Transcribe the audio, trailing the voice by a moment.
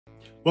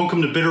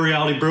Welcome to Bitter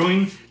Reality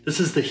Brewing. This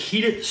is the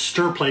heated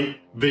stir plate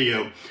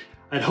video.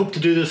 I'd hoped to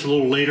do this a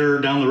little later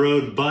down the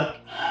road, but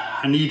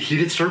I need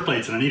heated stir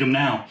plates and I need them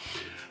now.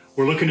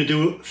 We're looking to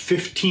do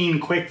 15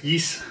 Kveik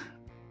yeast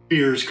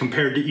beers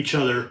compared to each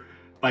other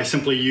by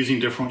simply using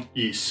different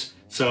yeasts.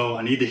 So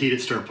I need the heated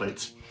stir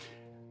plates.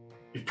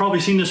 You've probably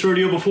seen this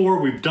rodeo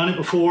before. We've done it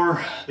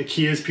before. The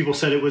key is people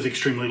said it was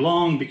extremely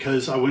long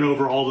because I went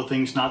over all the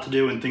things not to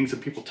do and things that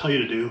people tell you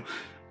to do.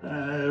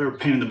 They're a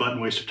pain in the butt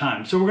and waste of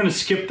time. So we're gonna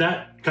skip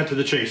that, cut to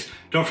the chase.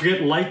 Don't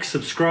forget, like,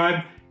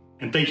 subscribe,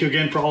 and thank you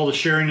again for all the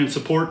sharing and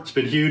support. It's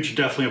been huge,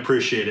 definitely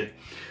appreciate it.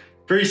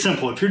 Very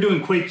simple, if you're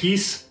doing Kveik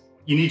yeast,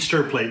 you need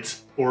stir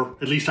plates, or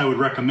at least I would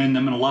recommend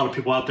them, and a lot of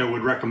people out there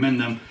would recommend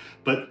them,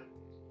 but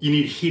you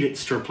need heated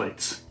stir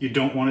plates. You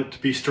don't want it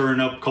to be stirring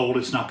up cold.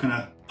 It's not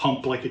gonna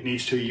pump like it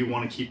needs to. You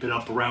wanna keep it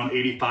up around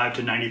 85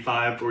 to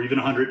 95 or even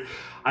 100.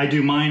 I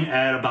do mine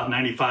at about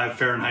 95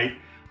 Fahrenheit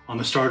on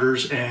the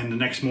starters, and the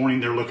next morning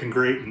they're looking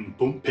great, and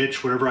boom,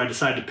 pitch whatever I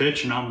decide to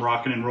pitch, and I'm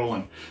rocking and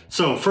rolling.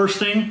 So first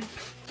thing,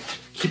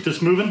 keep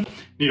this moving.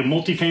 Need a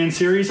multi-fan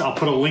series. I'll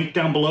put a link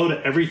down below to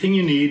everything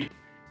you need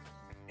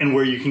and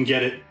where you can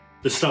get it.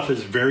 This stuff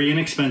is very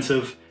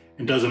inexpensive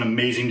and does an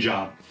amazing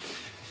job.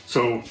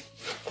 So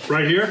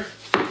right here,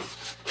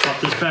 pop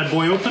this bad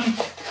boy open.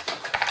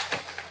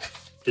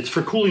 It's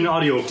for cooling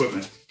audio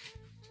equipment.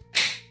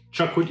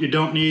 Chuck what you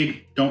don't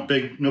need, no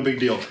big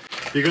deal.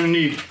 You're gonna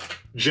need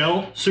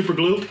gel, super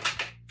glue.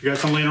 If you got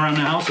some laying around the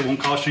house, it won't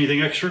cost you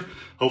anything extra.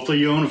 Hopefully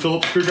you own a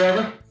Phillips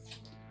screwdriver.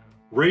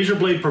 Razor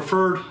blade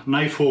preferred,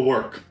 knife will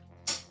work.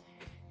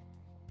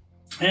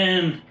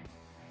 And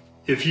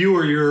if you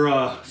or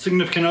your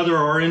significant other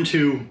are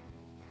into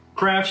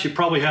crafts, you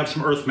probably have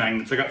some earth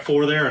magnets. I got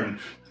 4 there, and I'm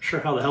not sure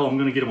how the hell I'm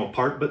gonna get them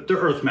apart, but they're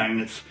earth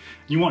magnets.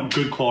 You want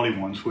good quality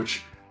ones,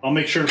 which I'll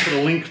make sure to put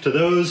a link to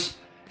those.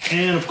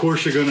 And of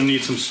course, you're gonna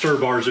need some stir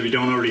bars if you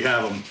don't already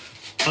have them.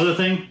 Other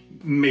thing,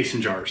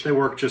 mason jars. They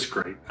work just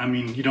great. I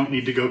mean, you don't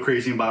need to go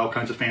crazy and buy all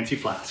kinds of fancy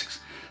flasks.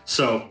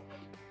 So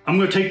I'm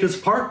gonna take this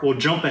apart. We'll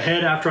jump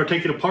ahead after I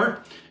take it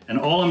apart. And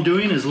all I'm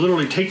doing is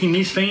literally taking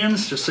these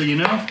fans, just so you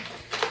know.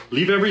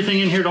 Leave everything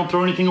in here, don't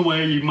throw anything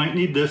away. You might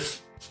need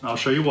this. I'll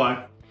show you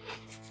why.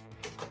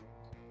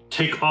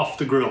 Take off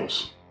the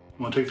grills.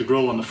 I'm gonna take the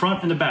grill on the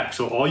front and the back.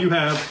 So all you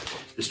have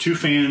is 2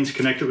 fans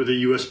connected with a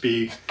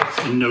USB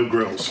and no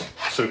grills.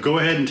 So go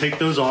ahead and take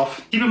those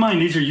off. Keep in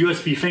mind, these are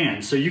USB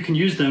fans, so you can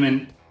use them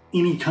in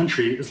any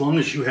country as long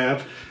as you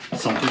have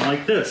something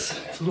like this.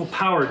 It's a little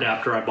power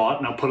adapter I bought,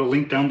 and I'll put a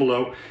link down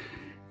below.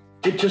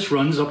 It just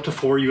runs up to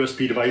 4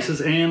 USB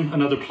devices and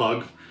another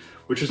plug,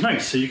 which is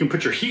nice. So you can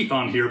put your heat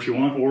on here if you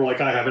want, or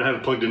like I have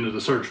it plugged into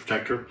the surge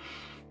protector.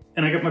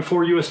 And I got my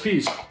 4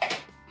 USBs.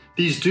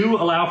 These do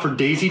allow for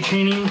daisy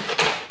chaining.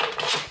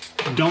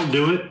 Don't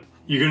do it.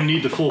 You're gonna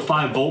need the full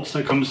 5 volts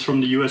that comes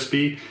from the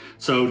USB.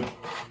 So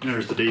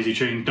there's the daisy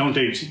chain. Don't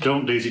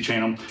daisy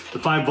chain them. The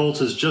 5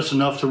 volts is just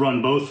enough to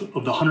run both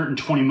of the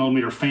 120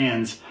 millimeter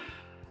fans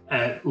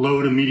at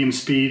low to medium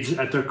speeds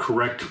at their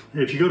correct.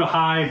 If you go to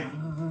high,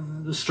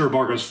 the stir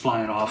bar goes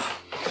flying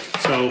off.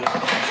 So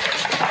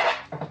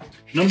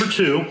number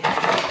 2,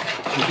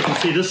 as you can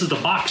see, this is the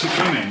box it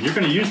came in. You're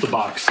gonna use the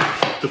box.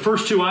 The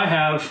first 2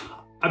 I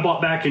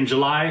bought back in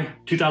July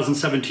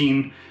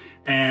 2017,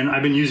 and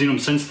I've been using them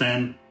since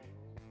then.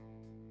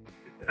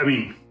 I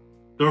mean,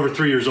 they're over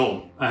 3 years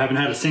old. I haven't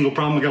had a single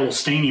problem. I got a little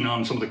staining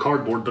on some of the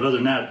cardboard, but other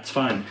than that, it's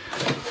fine.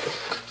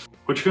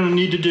 What you're gonna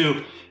need to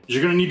do is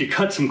you're gonna need to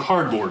cut some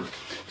cardboard.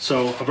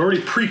 So I've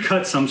already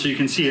pre-cut some so you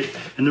can see it.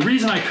 And the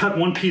reason I cut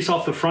one piece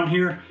off the front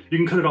here, you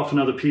can cut it off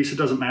another piece, it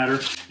doesn't matter.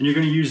 And you're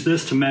gonna use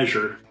this to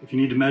measure, if you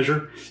need to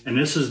measure. And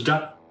this is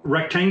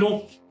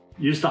rectangle,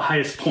 use the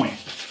highest point,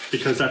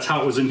 because that's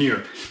how it was in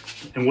here.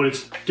 And what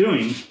it's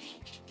doing,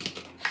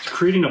 it's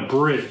creating a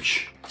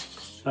bridge.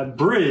 That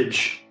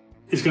bridge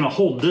is gonna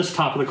hold this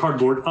top of the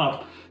cardboard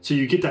up so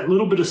you get that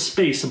little bit of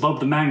space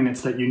above the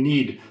magnets that you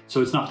need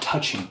so it's not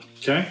touching,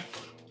 okay?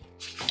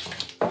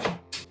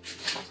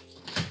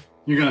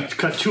 You're gonna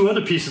cut 2 other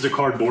pieces of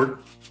cardboard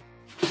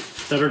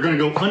that are gonna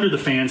go under the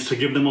fans to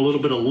give them a little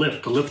bit of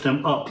lift, to lift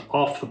them up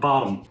off the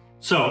bottom.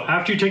 So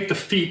after you take the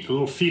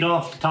little feet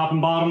off, the top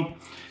and bottom,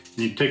 and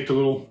you take the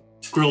little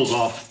grills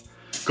off,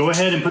 go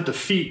ahead and put the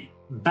feet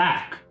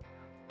back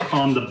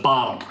on the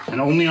bottom, and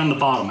only on the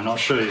bottom, and I'll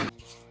show you.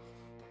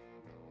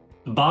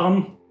 The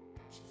bottom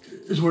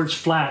is where it's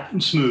flat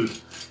and smooth.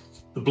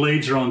 The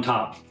blades are on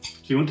top. So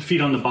you want the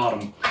feet on the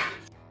bottom.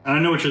 And I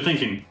know what you're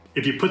thinking.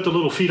 If you put the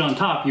little feet on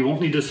top, you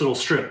won't need this little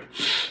strip.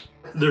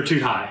 They're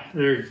too high.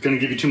 They're gonna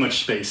give you too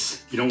much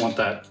space. You don't want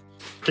that.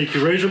 Take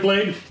your razor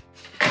blade.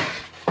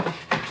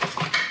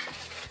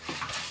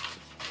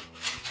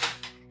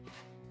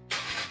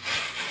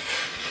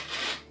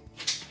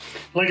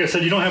 Like I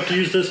said, you don't have to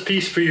use this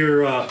piece for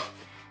your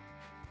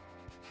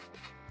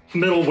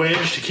metal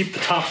wedge to keep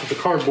the top of the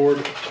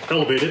cardboard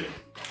elevated.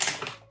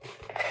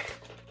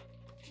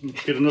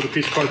 Get another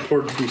piece of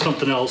cardboard from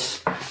something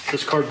else.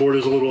 This cardboard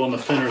is a little on the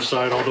thinner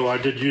side, although I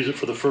did use it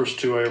for the first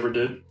 2 I ever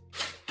did.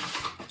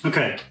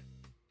 Okay,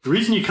 The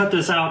reason you cut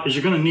this out is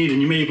you're gonna need,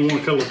 and you may even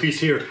want to cut a little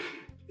piece here,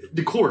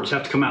 the cords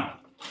have to come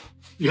out.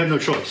 You have no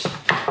choice.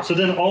 So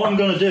then all I'm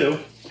gonna do,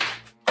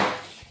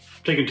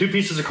 taking 2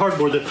 pieces of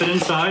cardboard that fit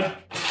inside,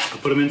 I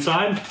put them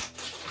inside.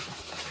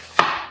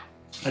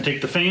 I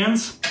take the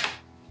fans,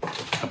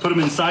 I put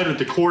them inside with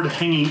the cord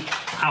hanging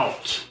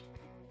out.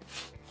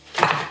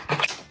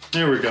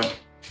 There we go.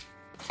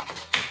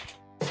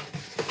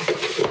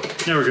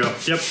 There we go.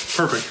 Yep,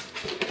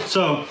 perfect.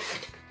 So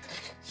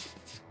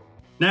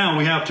now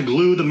we have to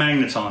glue the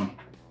magnets on.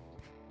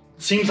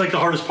 Seems like the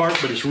hardest part,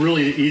 but it's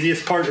really the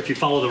easiest part if you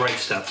follow the right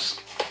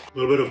steps. A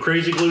little bit of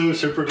crazy glue,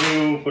 super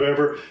glue,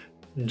 whatever.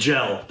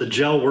 Gel. The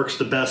gel works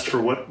the best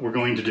for what we're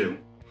going to do.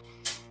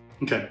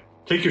 Okay,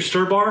 take your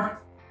stir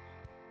bar,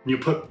 and you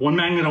put one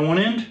magnet on one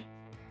end,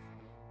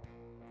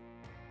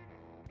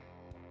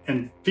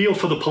 and feel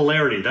for the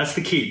polarity. That's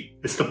the key.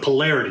 It's the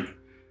polarity.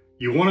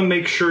 You want to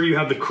make sure you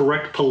have the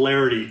correct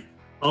polarity.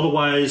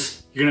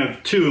 Otherwise, you're going to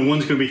have 2 and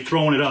one's going to be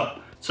throwing it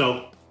up.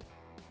 So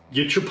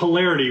get your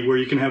polarity where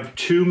you can have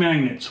 2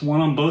 magnets,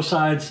 one on both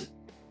sides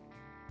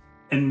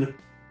and the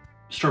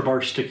stir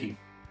bar sticking.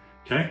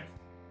 Okay?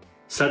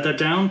 Set that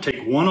down,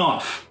 take one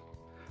off.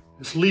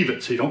 Just leave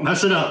it so you don't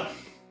mess it up.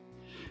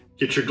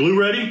 Get your glue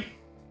ready.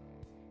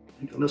 I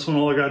think on this one,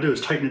 all I gotta do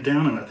is tighten it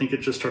down and I think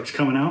it just starts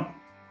coming out.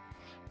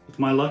 With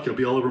my luck, it'll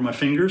be all over my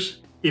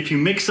fingers. If you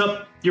mix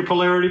up your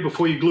polarity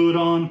before you glue it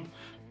on,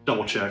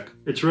 double check.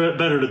 It's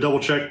better to double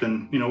check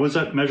than, you know, what's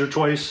that, measure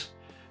twice,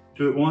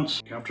 do it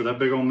once. After that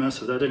big old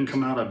mess, if that didn't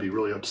come out, I'd be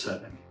really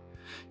upset. You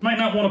might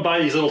not want to buy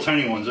these little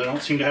tiny ones. They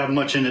don't seem to have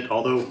much in it,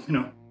 although, you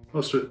know,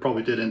 most of it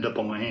probably did end up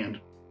on my hand.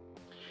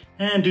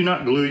 And do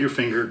not glue your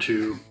finger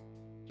to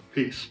the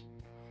piece.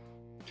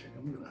 Okay,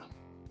 I'm gonna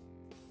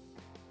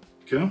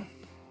go.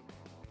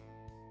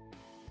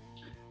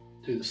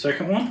 Do the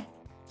second one.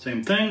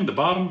 Same thing, the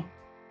bottom.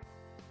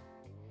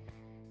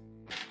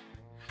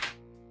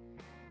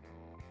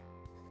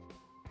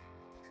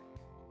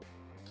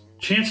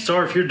 Chances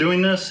are, if you're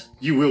doing this,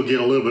 you will get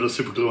a little bit of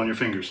super glue on your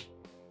fingers.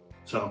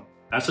 So,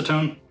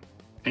 acetone,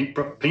 paint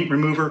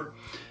remover,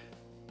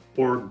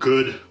 or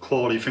good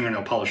quality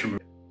fingernail polish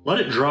remover. Let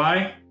it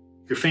dry.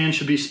 Your fan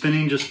should be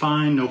spinning just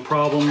fine, no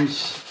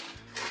problems.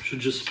 Should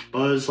just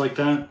buzz like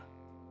that.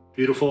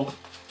 Beautiful.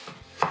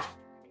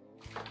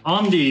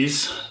 On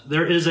these,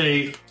 there is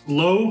a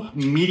low,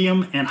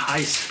 medium, and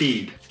high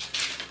speed.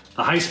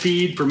 The high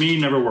speed for me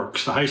never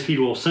works. The high speed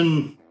will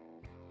send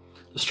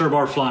the stir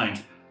bar flying.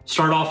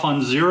 Start off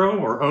on 0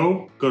 or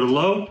O, go to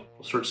low,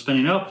 we'll start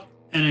spinning up,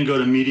 and then go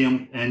to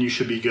medium, and you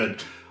should be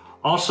good.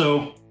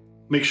 Also,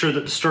 make sure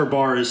that the stir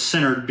bar is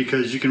centered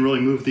because you can really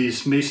move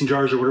these mason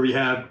jars or whatever you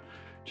have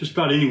just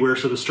about anywhere,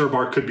 so the stir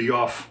bar could be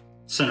off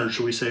centered,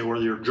 shall we say, or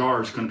your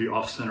jar is going to be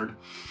off centered.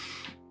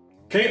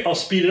 Okay, I'll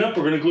speed it up.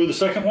 We're going to glue the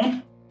second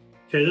one.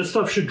 Okay, this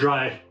stuff should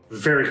dry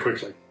very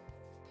quickly.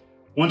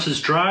 Once it's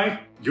dry,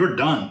 you're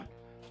done.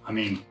 I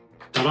mean,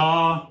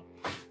 ta-da!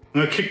 I'm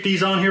going to kick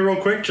these on here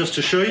real quick just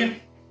to show you.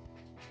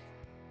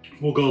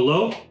 We'll go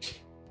low,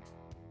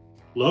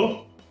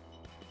 low,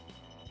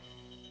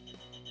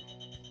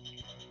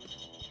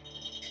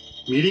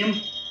 medium,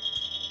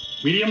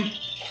 medium.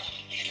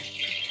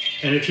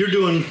 And if you're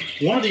doing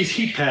one of these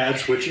heat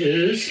pads, which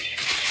is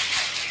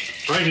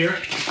right here,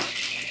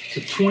 it's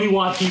a 20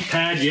 watt heat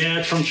pad. Yeah,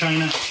 it's from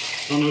China.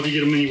 I don't know if you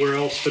get them anywhere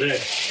else, but hey.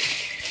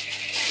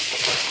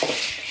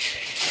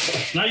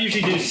 And I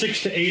usually do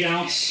 6 to 8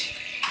 ounce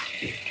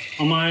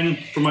on mine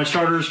for my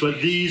starters,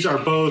 but these are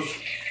both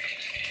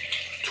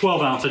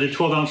 12 ounce. I did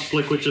 12 ounces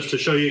liquid just to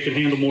show you it can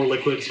handle more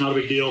liquid. It's not a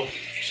big deal.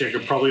 Actually, I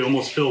could probably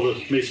almost fill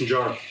the mason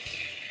jar.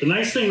 The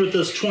nice thing with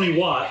this 20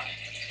 watt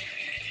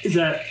is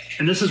that,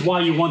 and this is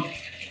why you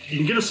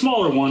can get a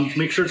smaller one,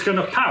 make sure it's got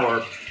enough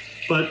power,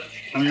 but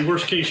I mean,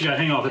 worst case, you got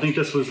hang off. I think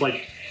this was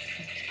like,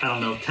 I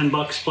don't know, 10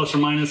 bucks plus or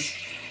minus.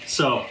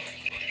 So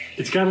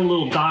it's got a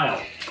little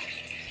dial,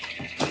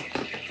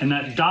 and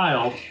that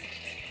dial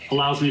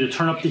allows me to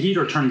turn up the heat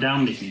or turn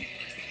down the heat.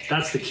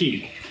 That's the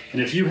key.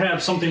 And if you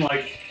have something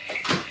like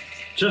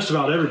just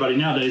about everybody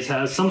nowadays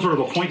has some sort of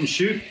a point and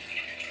shoot,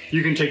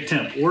 you can take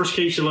temp. Worst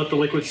case, you let the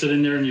liquid sit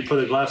in there and you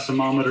put a glass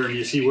thermometer and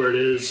you see where it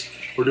is,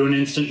 or do an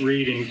instant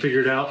read and you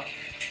figure it out.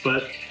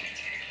 But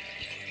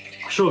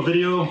I'll show a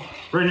video.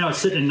 Right now it's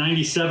sitting at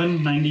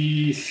 97,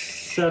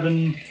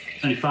 97,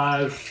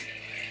 95,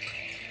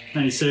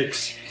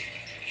 96,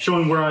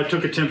 showing where I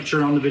took a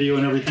temperature on the video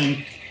and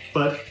everything.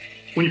 But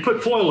when you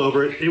put foil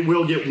over it, it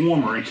will get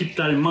warmer, and keep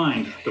that in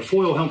mind. The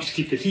foil helps to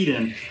keep the heat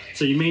in,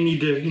 so you may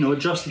need to, you know,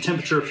 adjust the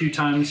temperature a few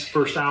times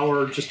first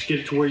hour just to get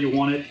it to where you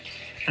want it,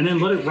 and then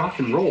let it rock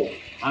and roll.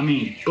 I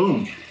mean,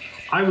 boom.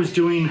 I was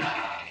doing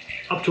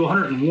up to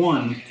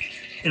 101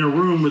 in a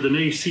room with an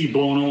AC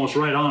blowing almost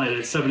right on it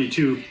at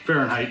 72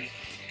 Fahrenheit,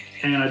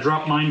 and I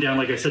dropped mine down,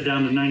 like I said,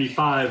 down to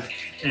 95,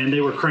 and they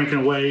were cranking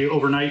away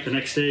overnight. The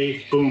next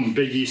day, boom,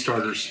 big yeast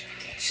starters.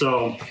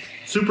 So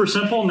super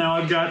simple. Now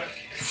I've got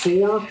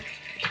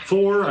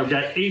I've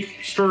got 8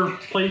 stir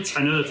plates.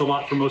 I know that's a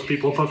lot for most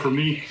people, but for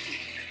me,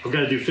 I've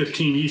got to do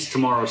 15 yeast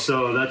tomorrow.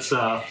 So that's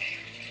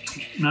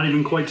not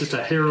even quite just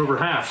a hair over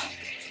half.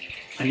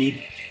 I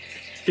need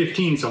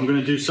 15, so I'm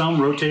gonna do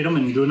some, rotate them,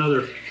 and do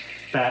another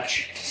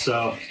batch.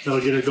 So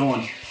that'll get it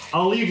going.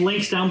 I'll leave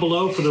links down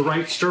below for the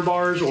right stir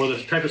bars or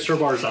the type of stir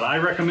bars that I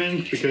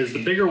recommend, because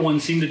the bigger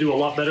ones seem to do a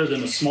lot better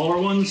than the smaller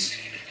ones.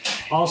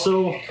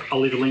 Also, I'll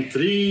leave a link for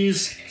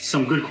these,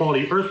 some good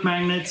quality earth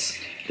magnets,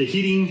 the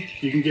heating.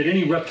 You can get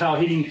any reptile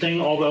heating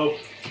thing, although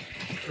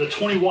the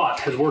 20 watt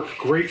has worked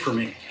great for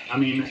me. I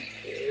mean,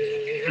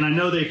 and I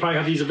know they probably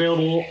have these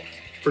available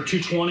for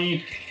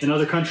 220 in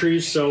other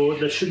countries, so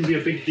that shouldn't be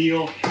a big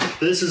deal.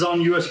 This is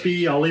on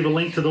USB. I'll leave a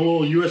link to the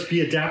little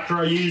USB adapter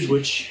I use,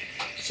 which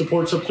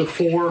supports up to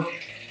 4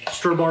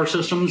 stir bar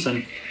systems,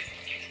 and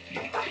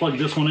plug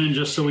this one in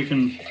just so we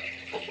can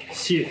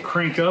see it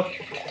crank up.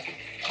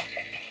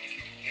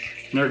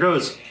 And there it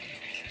goes.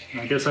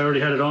 I guess I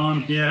already had it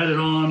on. Yeah, I had it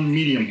on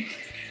medium.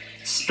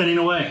 It's spinning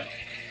away.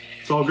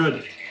 It's all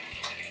good.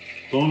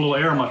 Blowing a little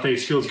air on my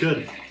face feels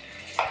good.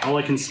 All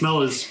I can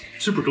smell is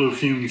super glue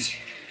fumes.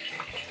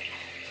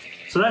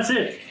 So that's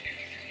it.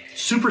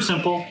 Super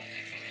simple,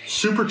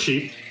 super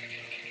cheap,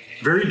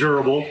 very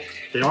durable.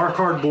 They are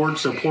cardboard,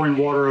 so pouring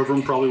water over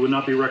them probably would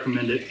not be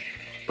recommended,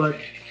 but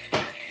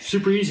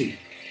super easy.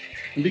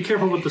 And be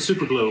careful with the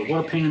super glue.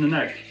 What a pain in the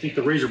neck. I think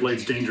the razor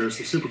blade's dangerous.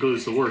 The super glue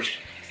is the worst.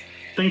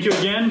 Thank you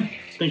again.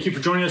 Thank you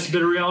for joining us at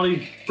Bit of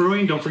Reality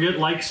Brewing. Don't forget,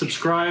 like,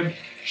 subscribe,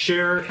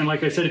 share, and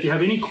like I said, if you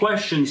have any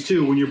questions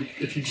too,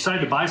 if you decide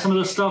to buy some of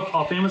this stuff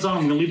off Amazon,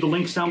 I'm gonna leave the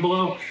links down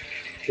below,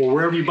 or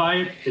wherever you buy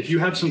it. If you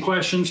have some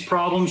questions,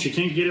 problems, you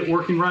can't get it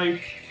working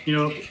right,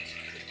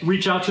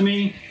 reach out to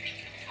me.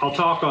 I'll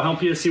talk, I'll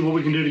help you, see what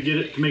we can do to get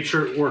it, to make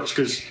sure it works.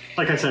 Because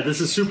like I said,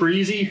 this is super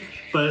easy,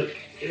 but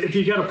if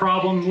you got a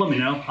problem, let me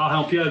know. I'll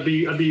help you.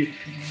 I'd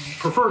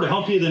prefer to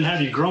help you than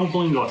have you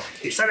grumbling, go,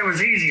 you said it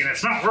was easy and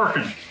it's not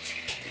working.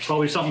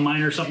 Probably something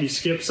minor, something you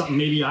skipped, something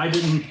maybe I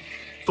didn't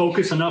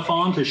focus enough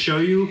on to show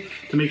you,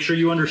 to make sure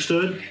you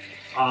understood.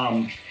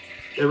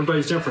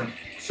 Everybody's different.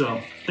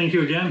 So thank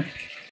you again.